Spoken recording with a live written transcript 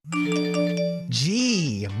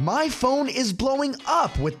my phone is blowing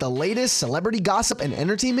up with the latest celebrity gossip and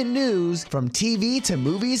entertainment news from TV to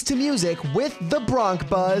movies to music with the Bronc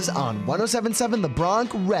Buzz on 107.7 The Bronc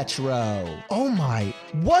Retro. Oh my,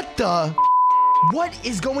 what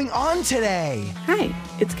is going on today? Hi,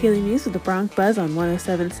 it's Kaleigh Muhs with the Bronc Buzz on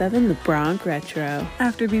 107.7 The Bronc Retro.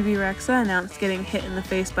 After BB Rexa announced getting hit in the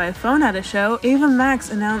face by a phone at a show, Ava Max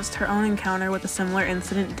announced her own encounter with a similar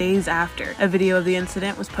incident days after. A video of the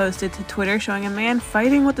incident was posted to Twitter showing a man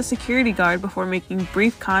fighting with a security guard before making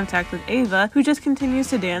brief contact with Ava, who just continues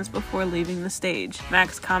to dance before leaving the stage.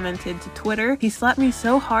 Max commented to Twitter, "He slapped me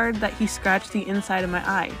so hard that he scratched the inside of my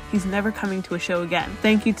eye. He's never coming to a show again.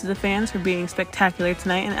 Thank you to the fans for being spectacular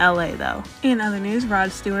tonight in LA though." In other news,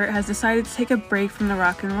 Rod Stewart has decided to take a break from the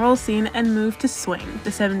rock and roll scene and move to swing.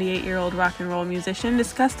 The 78-year-old rock and roll musician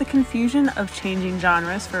discussed the confusion of changing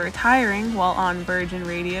genres for retiring while on Virgin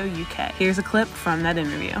Radio UK. Here's a clip from that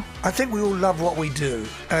interview. I think we all love what we do,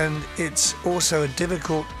 and it's also a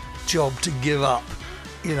difficult job to give up.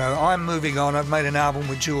 You know, I'm moving on. I've made an album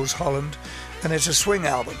with Jules Holland, and it's a swing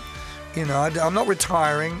album. You know, I'm not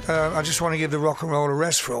retiring. I just want to give the rock and roll a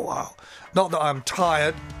rest for a while. Not that I'm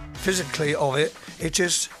tired physically of it. It's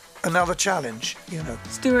just another challenge, you know.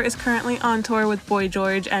 Stewart is currently on tour with Boy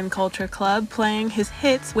George and Culture Club, playing his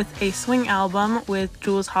hits with a swing album with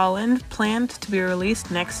Jules Holland planned to be released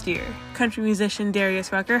next year. Country musician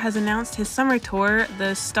Darius Rucker has announced his summer tour,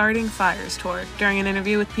 the Starting Fires Tour. During an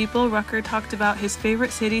interview with People, Rucker talked about his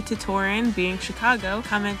favorite city to tour in being Chicago,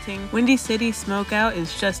 commenting, "Windy City Smokeout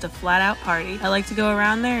is just a flat-out party. I like to go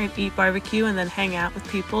around there and eat barbecue and then hang out with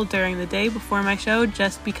people during the day before my show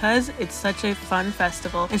just because it's such a fun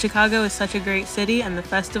festival. And Chicago is such a great city and the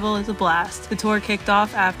festival is a blast." The tour kicked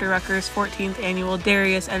off after Rucker's 14th annual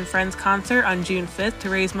Darius and Friends concert on June 5th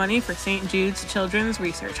to raise money for St. Jude's Children's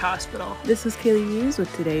Research Hospital. This is Kaleigh Muhs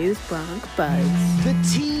with today's Bronc Buzz. The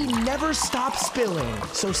tea never stops spilling,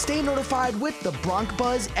 so stay notified with the Bronc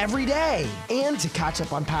Buzz every day. And to catch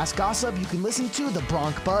up on past gossip, you can listen to the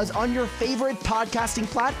Bronc Buzz on your favorite podcasting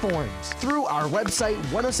platforms through our website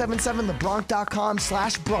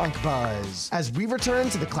 1077thebronc.com/BroncBuzz. As we return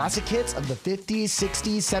to the classic hits of the 50s,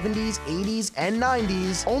 60s, 70s, 80s, and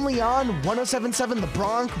 90s, only on 107.7 The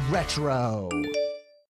Bronc Retro.